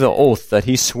keeping the oath that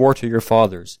He swore to your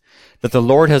fathers, that the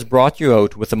Lord has brought you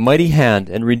out with a mighty hand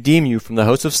and redeemed you from the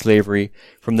house of slavery,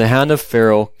 from the hand of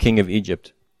Pharaoh, king of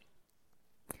Egypt."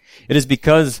 It is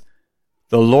because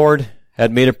the Lord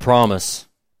had made a promise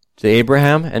to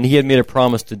Abraham, and He had made a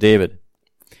promise to David,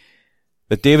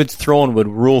 that David's throne would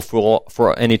rule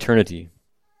for an eternity.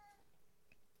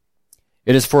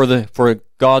 It is for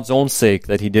God's own sake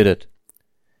that He did it.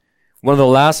 One of the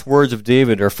last words of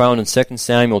David are found in 2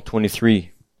 Samuel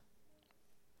 23.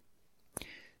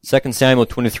 2 Samuel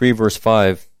 23, verse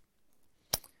 5.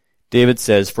 David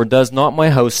says, "For does not my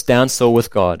house stand so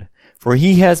with God? For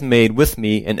He has made with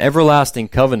me an everlasting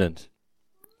covenant,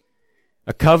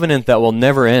 a covenant that will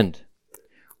never end,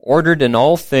 ordered in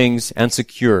all things and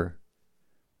secure.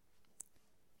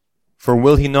 For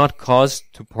will He not cause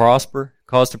to prosper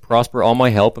all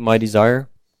my help and my desire?"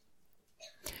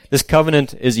 This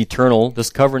covenant is eternal.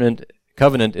 This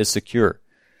covenant is secure.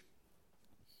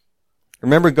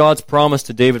 Remember God's promise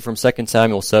to David from 2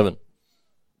 Samuel 7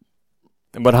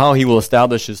 about how He will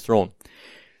establish His throne.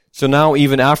 So now,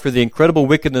 even after the incredible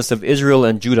wickedness of Israel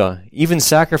and Judah, even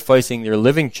sacrificing their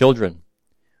living children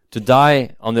to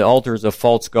die on the altars of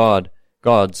false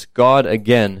gods, God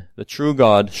again, the true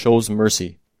God, shows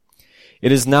mercy.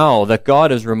 It is now that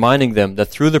God is reminding them that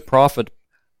through the prophet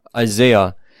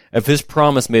Isaiah of His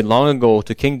promise made long ago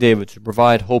to King David to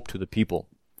provide hope to the people.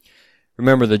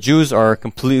 Remember, the Jews are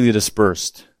completely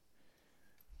dispersed.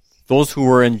 Those who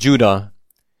were in Judah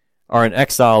are in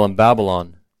exile in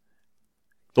Babylon.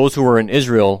 Those who are in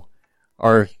Israel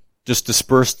are just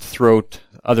dispersed throughout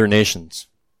other nations.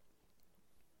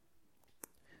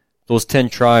 Those 10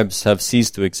 tribes have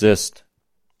ceased to exist.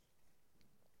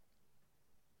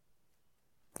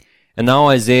 And now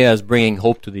Isaiah is bringing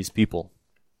hope to these people.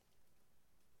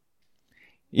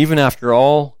 Even after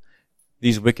all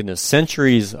these wickedness,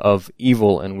 centuries of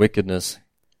evil and wickedness,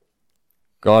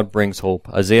 God brings hope.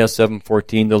 Isaiah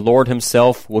 7:14, "The Lord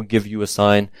Himself will give you a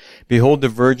sign. Behold, the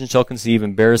virgin shall conceive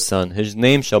and bear a son. His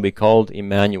name shall be called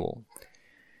Emmanuel."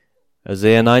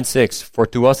 Isaiah 9:6, "For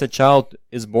to us a child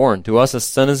is born, to us a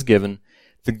son is given.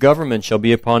 The government shall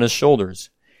be upon His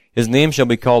shoulders. His name shall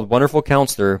be called Wonderful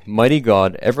Counselor, Mighty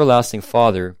God, Everlasting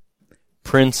Father,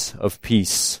 Prince of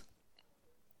Peace."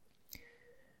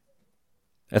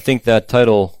 I think that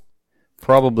title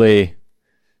probably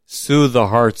soothed the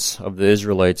hearts of the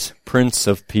Israelites, Prince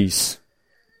of Peace.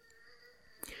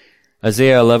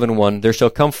 Isaiah 11:1, "There shall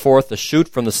come forth a shoot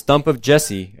from the stump of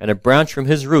Jesse, and a branch from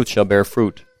his roots shall bear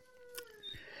fruit."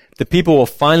 The people will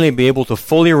finally be able to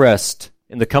fully rest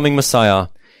in the coming Messiah.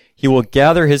 He will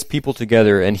gather His people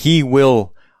together, and He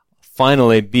will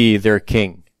finally be their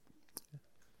king.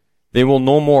 They will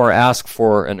no more ask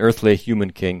for an earthly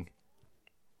human king.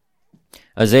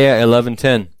 Isaiah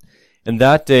 11:10, "In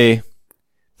that day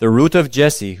the root of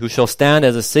Jesse, who shall stand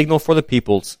as a signal for the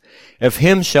peoples, of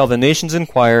Him shall the nations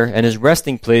inquire, and His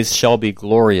resting place shall be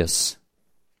glorious.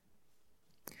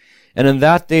 And in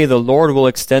that day the Lord will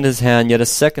extend His hand yet a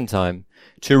second time,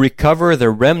 to recover the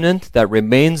remnant that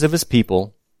remains of His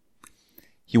people.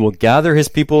 He will gather his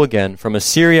people again from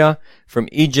Assyria, from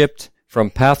Egypt, from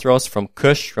Pathros, from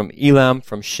Cush, from Elam,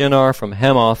 from Shinar, from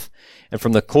Hamath, and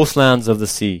from the coastlands of the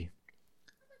sea.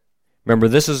 Remember,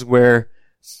 this is where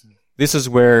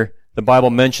the Bible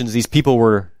mentions these people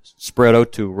were spread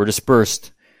out to, were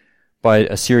dispersed by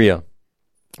Assyria.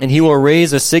 And he will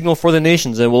raise a signal for the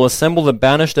nations, and will assemble the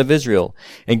banished of Israel,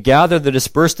 and gather the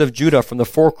dispersed of Judah from the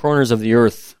four corners of the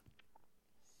earth.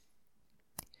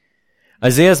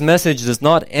 Isaiah's message does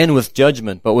not end with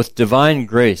judgment, but with divine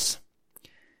grace.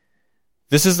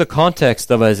 This is the context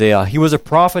of Isaiah. He was a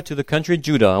prophet to the country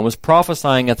Judah, and was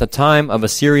prophesying at the time of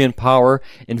Assyrian power,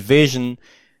 invasion,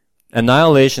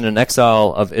 annihilation, and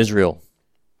exile of Israel.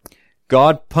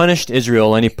 God punished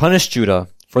Israel, and he punished Judah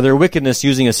for their wickedness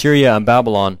using Assyria and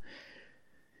Babylon.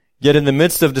 Yet in the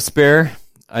midst of despair,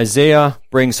 Isaiah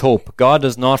brings hope. God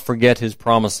does not forget his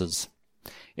promises.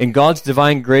 In God's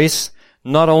divine grace,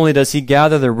 not only does he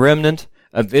gather the remnant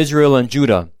of Israel and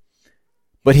Judah,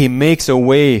 but he makes a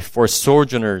way for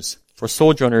sojourners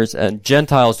and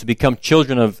Gentiles to become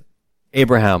children of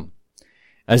Abraham.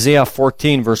 Isaiah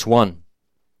 14 verse 1.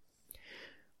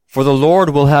 For the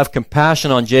Lord will have compassion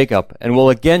on Jacob, and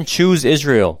will again choose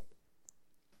Israel,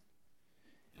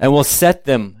 and will set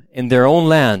them in their own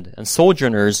land, and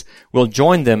sojourners will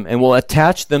join them, and will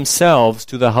attach themselves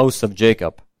to the house of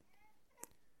Jacob.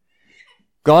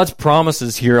 God's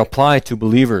promises here apply to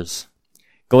believers.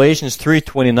 Galatians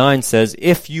 3:29 says,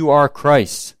 if you are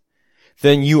Christ,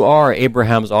 then you are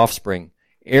Abraham's offspring,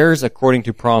 heirs according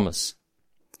to promise.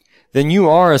 Then you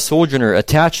are a sojourner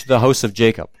attached to the house of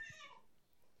Jacob.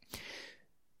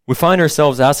 We find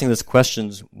ourselves asking these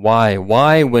questions, why?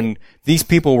 Why, when these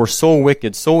people were so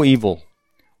wicked, so evil,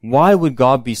 why would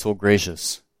God be so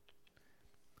gracious?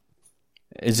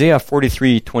 Isaiah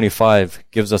 43:25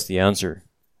 gives us the answer.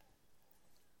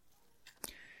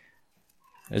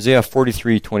 Isaiah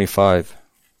 43:25.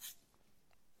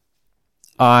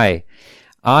 I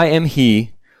am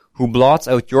he who blots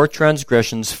out your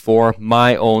transgressions for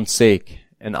my own sake,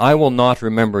 and I will not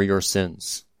remember your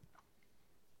sins.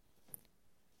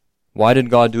 Why did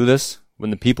God do this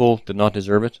when the people did not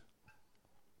deserve it?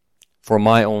 For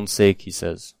my own sake, he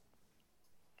says.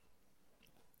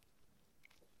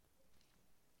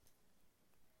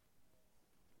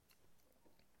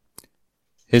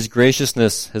 His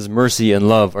graciousness, his mercy, and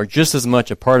love are just as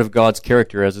much a part of God's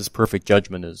character as his perfect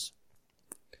judgment is.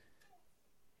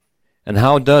 And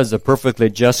how does a perfectly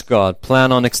just God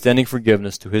plan on extending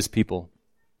forgiveness to his people?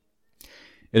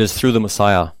 It is through the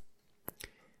Messiah.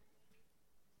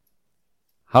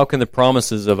 How can the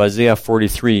promises of Isaiah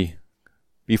 43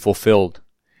 be fulfilled?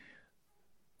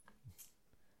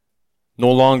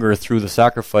 No longer through the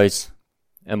sacrifice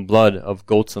and blood of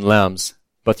goats and lambs,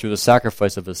 but through the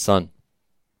sacrifice of his Son.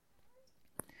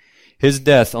 His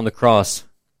death on the cross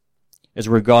is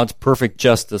where God's perfect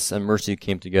justice and mercy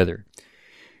came together.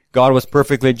 God was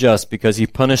perfectly just because he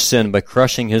punished sin by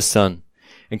crushing his Son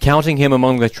and counting him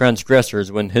among the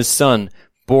transgressors when his Son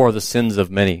bore the sins of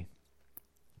many.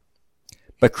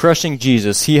 By crushing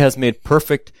Jesus, he has made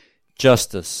perfect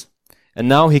justice, and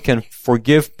now he can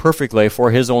forgive perfectly for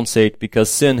his own sake because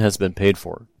sin has been paid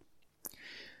for.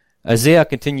 Isaiah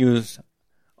continues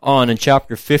on in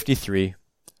chapter 53,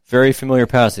 very familiar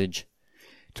passage,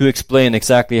 to explain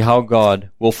exactly how God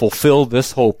will fulfill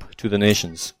this hope to the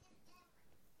nations.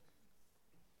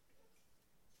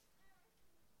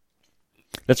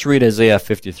 Let's read Isaiah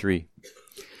 53.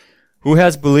 Who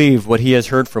has believed what he has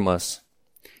heard from us?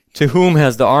 To whom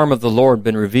has the arm of the Lord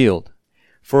been revealed?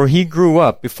 For he grew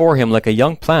up before him like a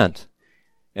young plant,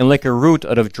 and like a root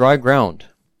out of dry ground.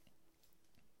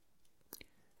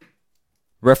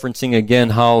 Referencing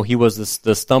again how he was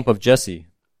the stump of Jesse,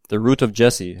 the root of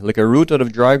Jesse, like a root out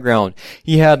of dry ground.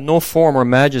 He had no form or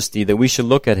majesty that we should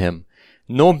look at him,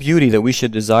 no beauty that we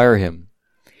should desire him.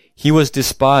 He was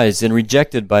despised and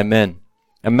rejected by men,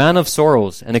 a man of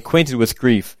sorrows and acquainted with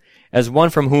grief. As one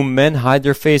from whom men hide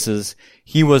their faces,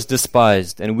 he was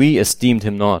despised, and we esteemed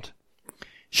him not.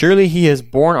 Surely he has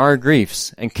borne our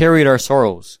griefs and carried our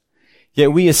sorrows.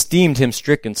 Yet we esteemed him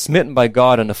stricken, smitten by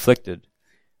God, and afflicted.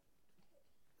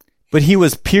 But he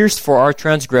was pierced for our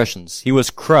transgressions. He was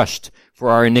crushed for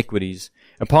our iniquities.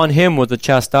 Upon him was the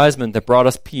chastisement that brought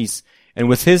us peace, and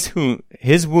with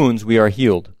his wounds we are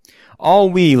healed.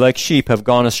 All we, like sheep, have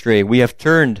gone astray. We have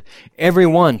turned every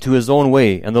one to his own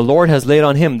way, and the Lord has laid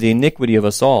on him the iniquity of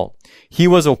us all. He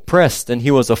was oppressed, and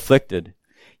he was afflicted.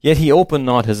 Yet he opened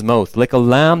not his mouth, like a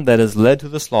lamb that is led to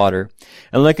the slaughter,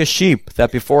 and like a sheep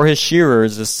that before his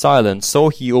shearers is silent, so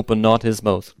he opened not his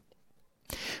mouth.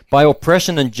 By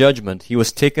oppression and judgment he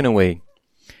was taken away.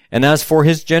 And as for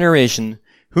his generation,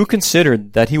 Who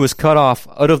considered that he was cut off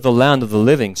out of the land of the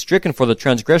living, stricken for the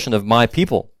transgression of my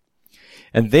people?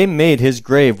 And they made his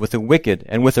grave with a wicked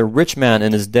and with a rich man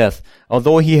in his death,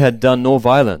 although he had done no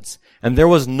violence, and there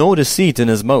was no deceit in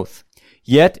his mouth.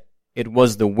 Yet it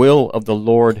was the will of the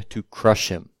Lord to crush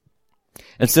him.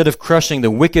 Instead of crushing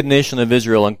the wicked nation of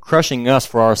Israel and crushing us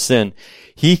for our sin,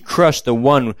 he crushed the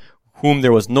one whom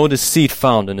there was no deceit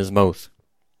found in his mouth.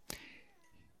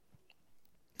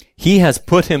 He has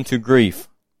put him to grief.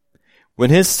 When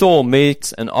his soul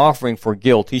makes an offering for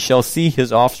guilt, he shall see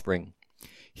his offspring.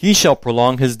 He shall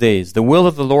prolong his days. The will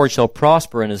of the Lord shall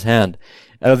prosper in his hand.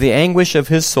 Out of the anguish of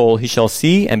his soul he shall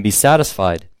see and be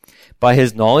satisfied. By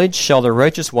his knowledge shall the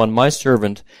righteous one, my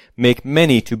servant, make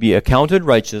many to be accounted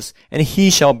righteous, and he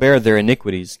shall bear their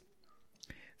iniquities.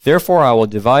 Therefore I will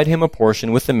divide him a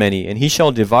portion with the many, and he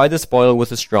shall divide the spoil with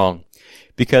the strong,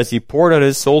 because he poured out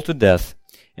his soul to death,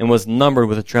 and was numbered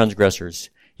with the transgressors.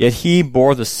 Yet he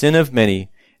bore the sin of many,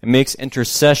 and makes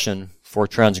intercession for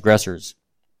transgressors.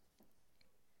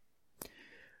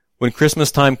 When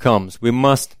Christmas time comes, we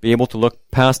must be able to look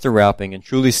past the wrapping and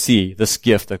truly see this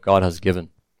gift that God has given.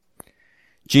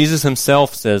 Jesus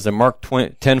himself says in Mark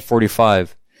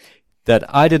 10:45 that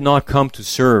I did not come to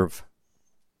serve.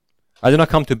 I did not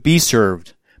come to be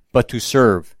served, but to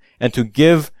serve, and to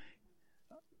give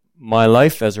my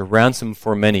life as a ransom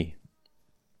for many.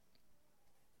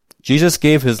 Jesus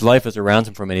gave his life as a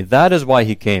ransom for many. That is why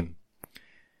he came.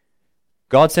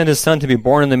 God sent his Son to be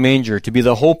born in the manger, to be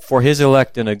the hope for his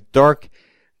elect in a dark,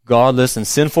 godless, and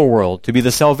sinful world, to be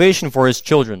the salvation for his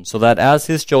children, so that as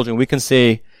his children we can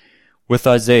say with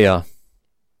Isaiah,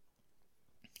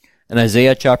 in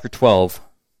Isaiah chapter 12,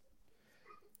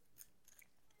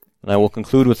 and I will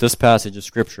conclude with this passage of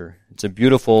Scripture. It's a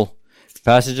beautiful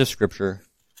passage of Scripture.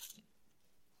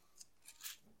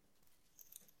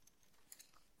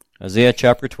 Isaiah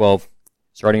chapter 12,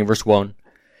 starting in verse 1.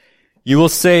 You will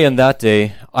say in that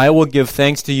day, I will give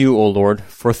thanks to you, O Lord,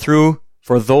 for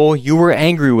though you were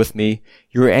angry with me,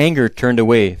 your anger turned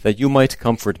away, that you might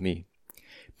comfort me.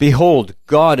 Behold,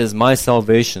 God is my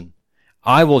salvation.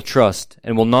 I will trust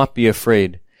and will not be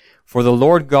afraid. For the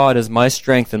Lord God is my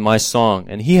strength and my song,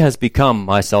 and he has become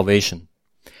my salvation.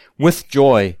 With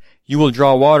joy you will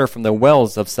draw water from the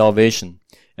wells of salvation,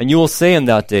 and you will say in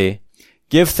that day,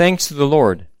 give thanks to the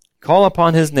Lord. Call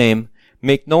upon his name,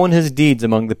 make known his deeds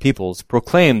among the peoples,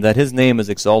 proclaim that his name is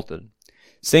exalted.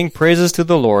 Sing praises to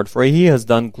the Lord, for he has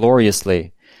done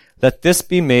gloriously. Let this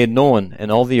be made known in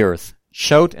all the earth.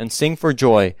 Shout and sing for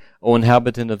joy, O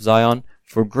inhabitant of Zion,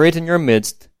 for great in your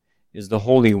midst is the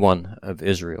Holy One of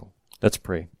Israel. Let's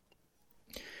pray.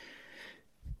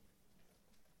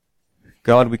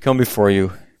 God, we come before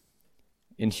you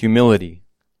in humility.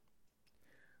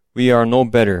 We are no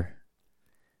better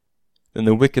than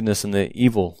the wickedness and the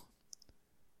evil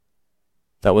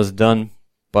that was done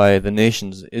by the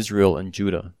nations Israel and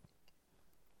Judah.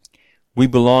 We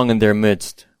belong in their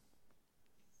midst.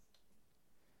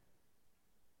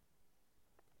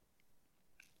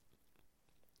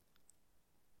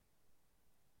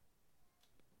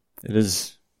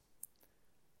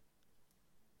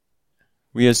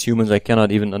 We as humans, I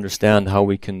cannot even understand how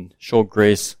we can show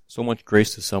grace, so much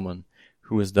grace to someone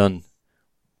who has done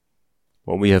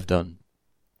what we have done.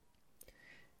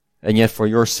 And yet for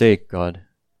your sake, God,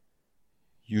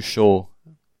 you show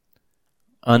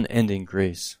unending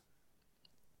grace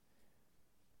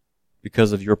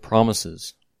because of your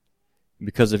promises,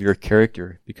 because of your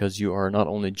character, because you are not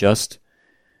only just,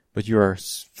 but you are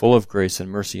full of grace and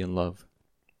mercy and love.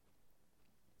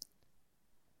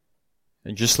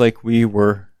 And just like we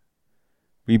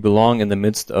belong in the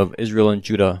midst of Israel and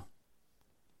Judah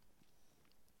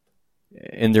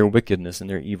in their wickedness and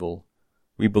their evil.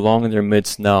 We belong in their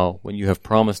midst now when you have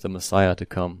promised the Messiah to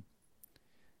come.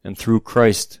 And through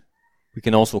Christ, we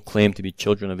can also claim to be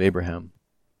children of Abraham.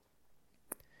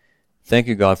 Thank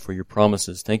you, God, for your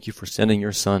promises. Thank you for sending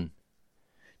your Son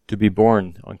to be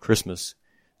born on Christmas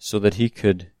so that he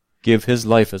could give his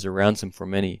life as a ransom for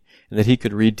many and that he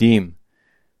could redeem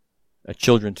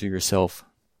children to yourself.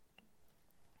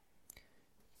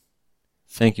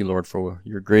 Thank you, Lord, for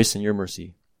your grace and your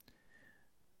mercy.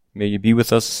 May you be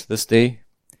with us this day.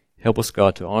 Help us,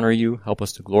 God, to honor you. Help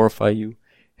us to glorify you.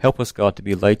 Help us, God, to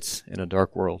be lights in a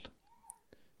dark world.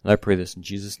 And I pray this in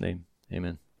Jesus' name.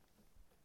 Amen.